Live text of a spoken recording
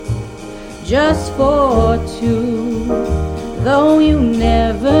just for two, though you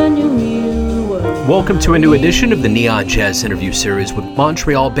never knew you were. Welcome to a new edition of the Neon Jazz interview series with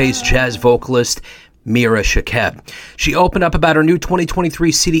Montreal-based jazz vocalist Mira Choquette. She opened up about her new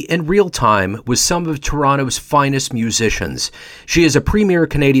 2023 CD in real time with some of Toronto's finest musicians. She is a premier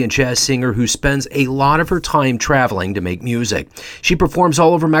Canadian jazz singer who spends a lot of her time traveling to make music. She performs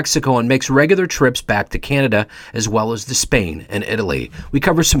all over Mexico and makes regular trips back to Canada as well as to Spain and Italy. We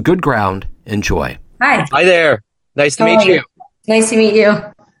cover some good ground. Enjoy. Hi. Hi there. Nice to meet you. Nice to meet you.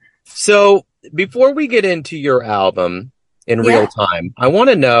 So before we get into your album in real time, I want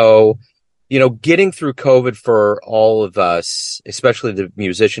to know, getting through COVID for all of us, especially the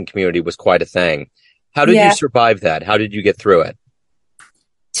musician community, was quite a thing. How did you survive that? How did you get through it?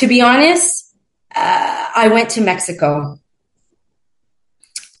 To be honest, I went to Mexico.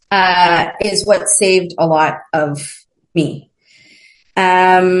 Is what saved a lot of me.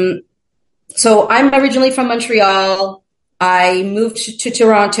 So I'm originally from Montreal. I moved to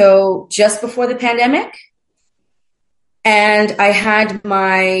Toronto just before the pandemic. And I had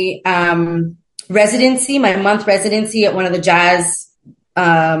my residency, my month residency at one of the jazz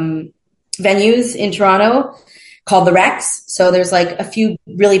venues in Toronto called the Rex. So there's like a few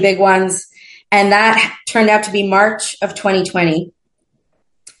really big ones. And that turned out to be March of 2020.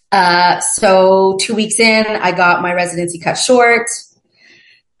 So 2 weeks in, I got my residency cut short.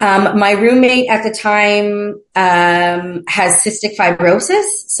 My roommate at the time has cystic fibrosis,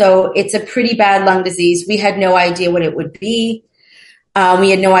 so it's a pretty bad lung disease. We had no idea what it would be. We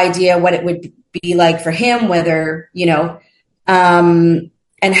had no idea what it would be like for him, whether, and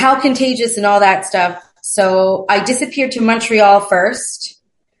how contagious and all that stuff. So I disappeared to Montreal first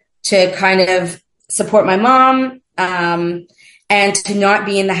to kind of support my mom and to not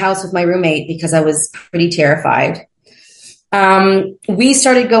be in the house with my roommate because I was pretty terrified. We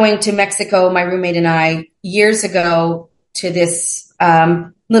started going to Mexico, my roommate and I, years ago to this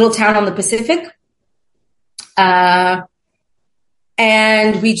little town on the Pacific. And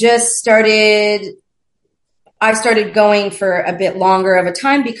we just I started going for a bit longer of a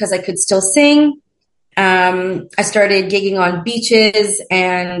time because I could still sing. I started gigging on beaches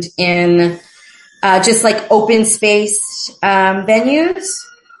and in just like open space venues,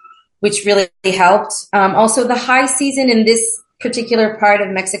 which really helped. Also, the high season in this particular part of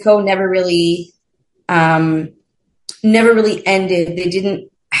Mexico never really ended. They didn't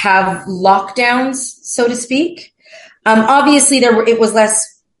have lockdowns, so to speak. Obviously, it was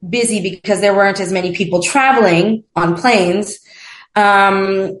less busy because there weren't as many people traveling on planes.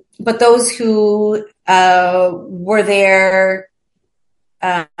 But those who were there,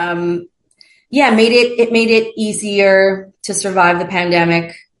 made it easier to survive the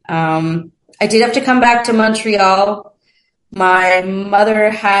pandemic. I did have to come back to Montreal. My mother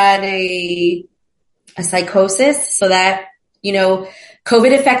had a psychosis, so that,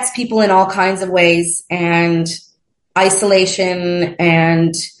 COVID affects people in all kinds of ways, and isolation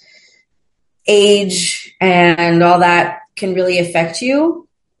and age and all that can really affect you.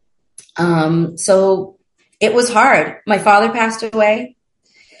 So it was hard. My father passed away.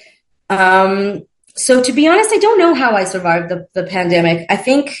 So to be honest, I don't know how I survived the pandemic. I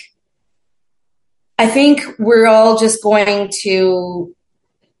think we're all just going to,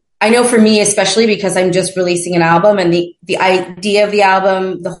 I know for me, especially because I'm just releasing an album and the idea of the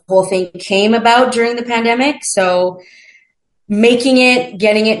album, the whole thing came about during the pandemic. So making it,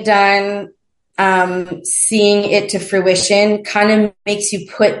 getting it done, seeing it to fruition kind of makes you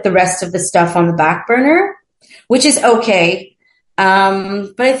put the rest of the stuff on the back burner, which is okay.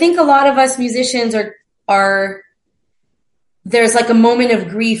 But I think a lot of us musicians are there's like a moment of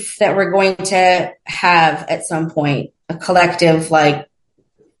grief that we're going to have at some point, a collective like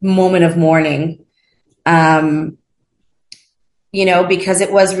moment of mourning, because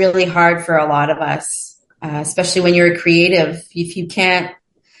it was really hard for a lot of us, especially when you're a creative. If you can't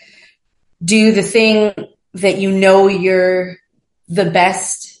do the thing that you're the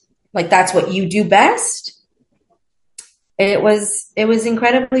best, like that's what you do best, it was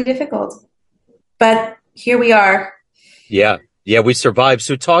incredibly difficult. But here we are. Yeah, we survived.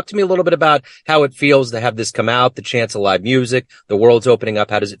 So talk to me a little bit about how it feels to have this come out, the chance of live music, the world's opening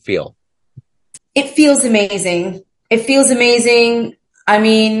up. How does it feel? It feels amazing. I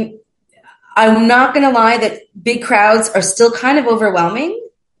mean, I'm not going to lie that big crowds are still kind of overwhelming.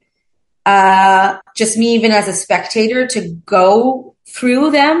 Just me, even as a spectator, to go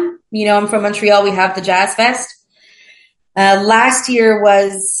through them. I'm from Montreal. We have the Jazz Fest. Last year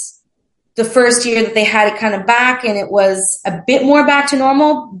was the first year that they had it kind of back, and it was a bit more back to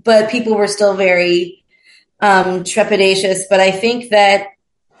normal, but people were still very trepidatious. But I think that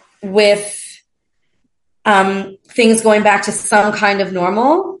with things going back to some kind of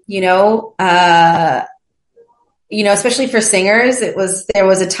normal, especially for singers. There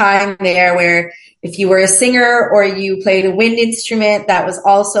was a time there where if you were a singer or you played a wind instrument, that was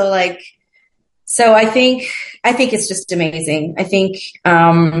also like, so I think it's just amazing. I think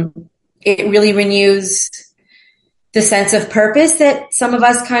it really renews the sense of purpose that some of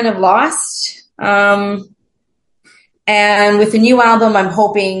us kind of lost. And with the new album, I'm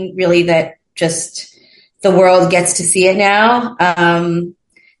hoping really that just the world gets to see it now.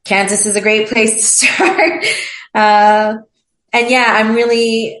 Kansas is a great place to start. And yeah, I'm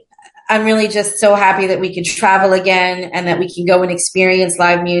really just so happy that we can travel again and that we can go and experience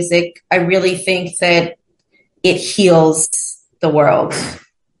live music. I really think that it heals the world.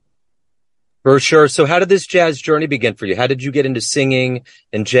 For sure. So how did this jazz journey begin for you? How did you get into singing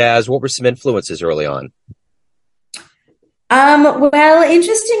and jazz? What were some influences early on? Well,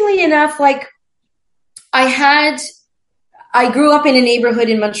 interestingly enough, like I grew up in a neighborhood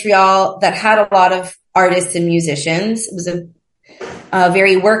in Montreal that had a lot of artists and musicians. It was a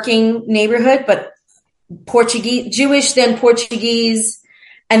very working neighborhood, but Portuguese, Jewish, then Portuguese,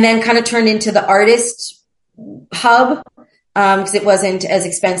 and then kind of turned into the artist hub. Because it wasn't as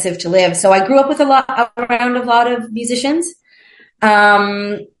expensive to live. So I grew up with around a lot of musicians.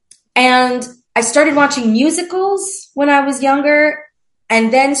 And I started watching musicals when I was younger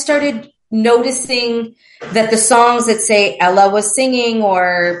and then started noticing that the songs that say Ella was singing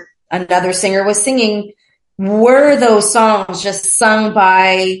or another singer was singing were those songs just sung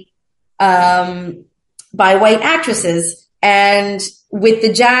by white actresses. And with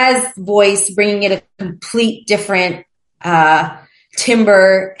the jazz voice bringing it a complete different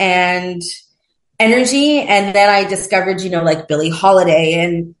timbre and energy. And then I discovered, like Billie Holiday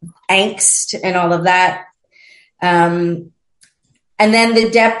and Angst and all of that. And then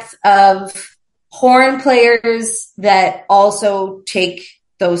the depth of horn players that also take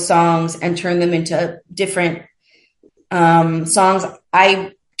those songs and turn them into different songs.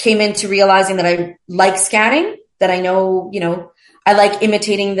 I came into realizing that I like scatting, that I know, I like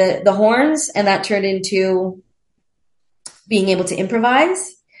imitating the horns, and that turned into being able to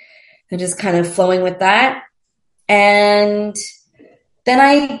improvise and just kind of flowing with that. And then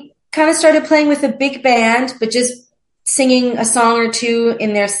I kind of started playing with a big band, but just singing a song or two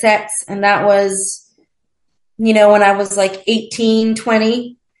in their sets. And that was, when I was like 18,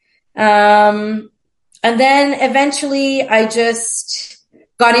 20. And then eventually I just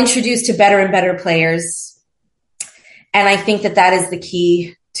got introduced to better and better players. And I think that is the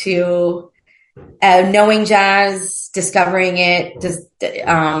key to knowing jazz, discovering it,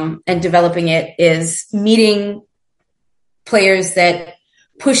 and developing it, is meeting players that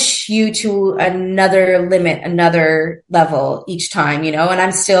push you to another limit, another level each time, and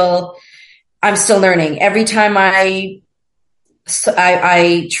I'm still learning. Every time I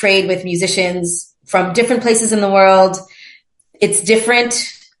trade with musicians from different places in the world, it's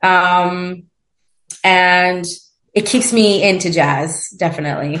different. And it keeps me into jazz,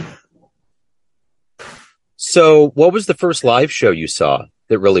 definitely. So what was the first live show you saw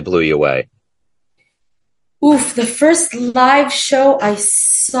that really blew you away? Oof, the first live show I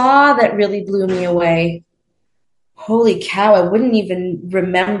saw that really blew me away. Holy cow, I wouldn't even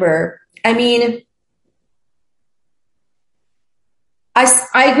remember. I mean,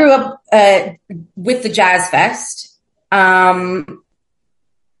 I grew up with the Jazz Fest.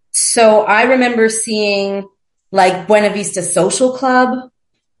 So I remember seeing like Buena Vista Social Club.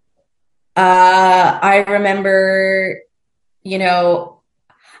 I remember,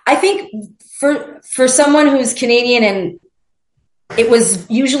 I think for someone who's Canadian, and it was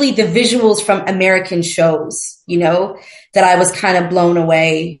usually the visuals from American shows, that I was kind of blown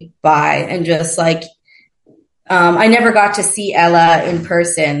away by, and just like, I never got to see Ella in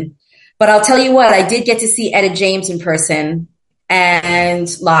person, but I'll tell you what, I did get to see Etta James in person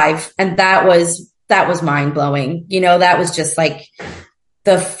and live. And that was mind blowing. That was just like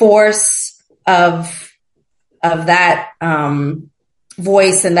the force of that,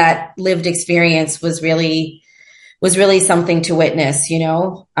 voice and that lived experience was really something to witness,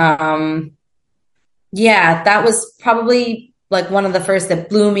 yeah, that was probably like one of the first that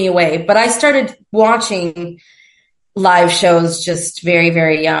blew me away. But I started watching live shows just very,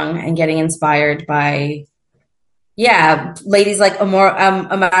 very young and getting inspired by, ladies like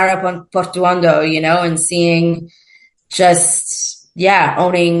Mira Portuondo, and seeing just,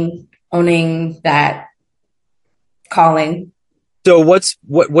 owning that calling. So what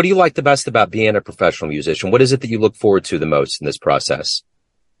do you like the best about being a professional musician? What is it that you look forward to the most in this process?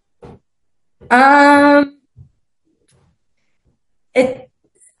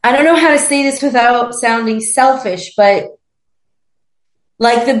 I don't know how to say this without sounding selfish, but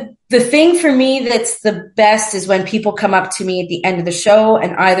like the thing for me that's the best is when people come up to me at the end of the show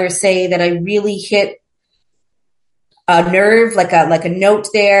and either say that I really hit a nerve, like a note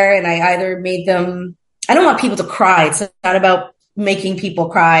there, and I either made them, I don't want people to cry. It's not about making people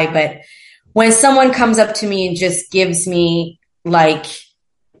cry, but when someone comes up to me and just gives me like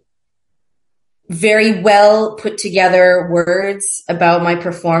very well put together words about my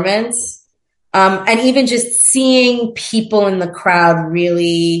performance, and even just seeing people in the crowd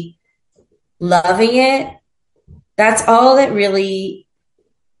really loving it, that's all that really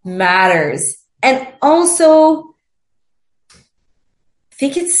matters. And also, I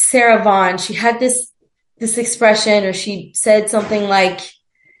think it's Sarah Vaughan. She had this expression, or she said something like,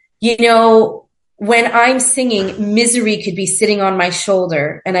 you know, when I'm singing, misery could be sitting on my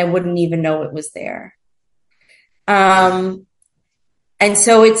shoulder and I wouldn't even know it was there. And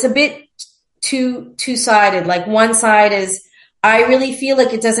so it's a bit two-sided. Like one side is, I really feel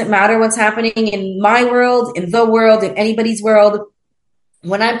like it doesn't matter what's happening in my world, in the world, in anybody's world.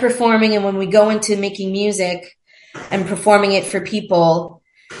 When I'm performing and when we go into making music and performing it for people,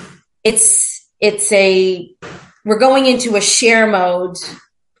 we're going into a share mode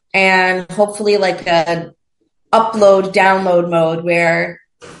and hopefully like a upload, download mode where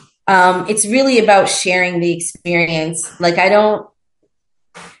it's really about sharing the experience. Like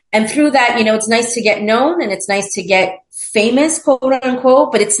and through that, you know, it's nice to get known and it's nice to get famous, quote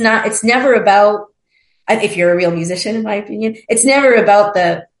unquote, but it's never about, if you're a real musician, in my opinion, it's never about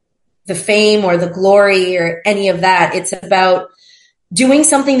the fame or the glory or any of that. It's about doing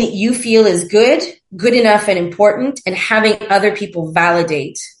something that you feel is good enough and important, and having other people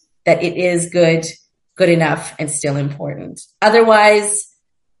validate that it is good enough and still important. Otherwise,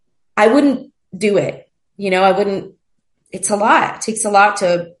 I wouldn't do it. You know, I wouldn't, it's a lot. It takes a lot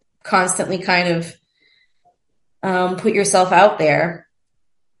to constantly kind of put yourself out there.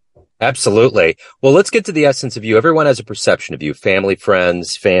 Absolutely. Well, let's get to the essence of you. Everyone has a perception of you, family,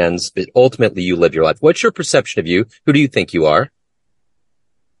 friends, fans, but ultimately you live your life. What's your perception of you? Who do you think you are?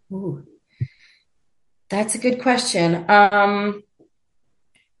 Ooh, that's a good question. I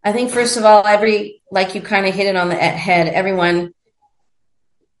think first of all, like you kind of hit it on the head. Everyone,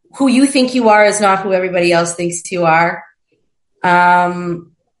 who you think you are is not who everybody else thinks you are. I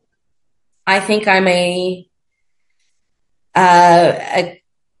think I'm a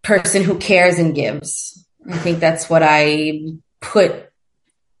person who cares and gives. I think that's what I put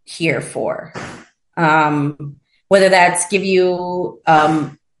here for. Whether that's give you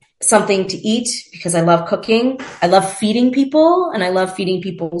something to eat, because I love cooking. I love feeding people, and I love feeding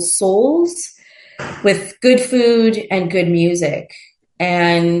people's souls with good food and good music.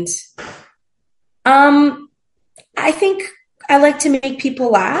 And I think I like to make people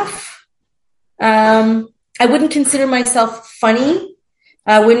laugh. I wouldn't consider myself funny.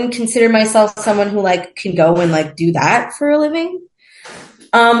 I wouldn't consider myself someone who like can go and like do that for a living.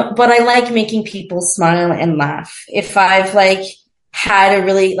 But I like making people smile and laugh. If I've like had a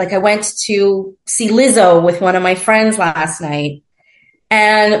really, like I went to see Lizzo with one of my friends last night,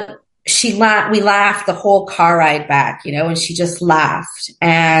 and we laughed the whole car ride back, you know, and she just laughed.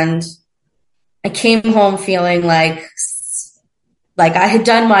 And I came home feeling like I had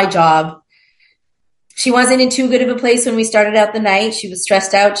done my job. She wasn't in too good of a place when we started out the night. She was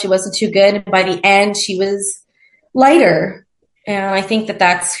stressed out. She wasn't too good. And by the end, she was lighter. And I think that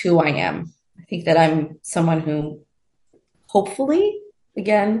that's who I am. I think that I'm someone who, hopefully,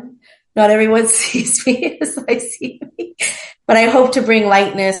 again, not everyone sees me as I see me, but I hope to bring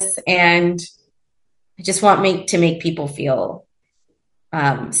lightness, and I just want to make people feel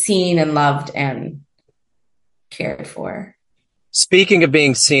seen and loved and cared for. Speaking of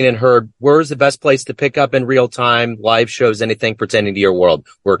being seen and heard, where's the best place to pick up in real time, live shows, anything pertaining to your world?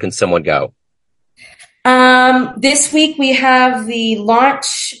 Where can someone go? This week we have the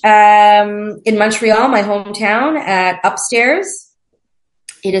launch in Montreal, my hometown, at Upstairs.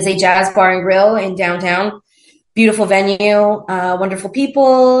 It is a jazz bar and grill in downtown. Beautiful venue, wonderful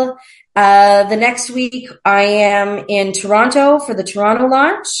people. The next week I am in Toronto for the Toronto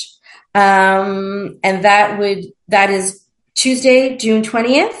launch. And that is Tuesday, June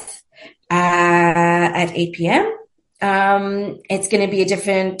 20th, at 8 p.m. It's going to be a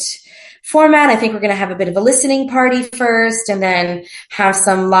different format. I think we're going to have a bit of a listening party first, and then have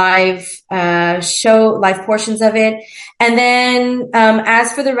some live portions of it. And then,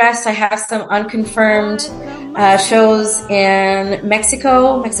 as for the rest, I have some unconfirmed shows in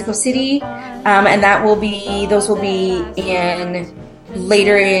Mexico City. And those will be in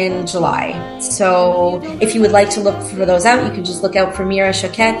later in July. So if you would like to look for those out, you can just look out for Mira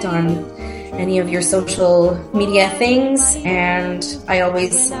Choquette on any of your social media things. And I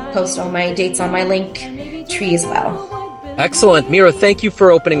always post all my dates on my link tree as well. Excellent. Mira, thank you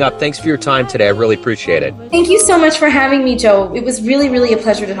for opening up. Thanks for your time today. I really appreciate it. Thank you so much for having me, Joe. It was really, really a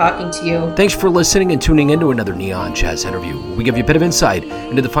pleasure to talking to you. Thanks for listening and tuning into another Neon Jazz interview. We give you a bit of insight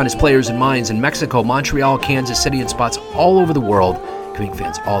into the finest players and minds in Mexico, Montreal, Kansas City, and spots all over the world, giving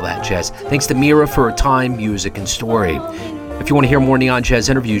fans all that jazz. Thanks to Mira for her time, music, and story. If you want to hear more Neon Jazz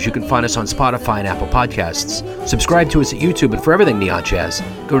interviews, you can find us on Spotify and Apple Podcasts. Subscribe to us at YouTube, and for everything Neon Jazz,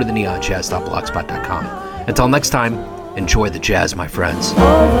 go to theneonjazz.blogspot.com. Until next time, enjoy the jazz, my friends.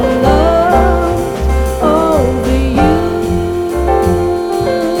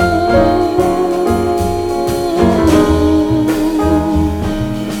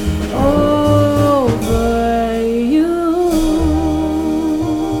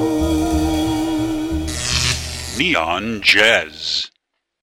 Neon Jazz.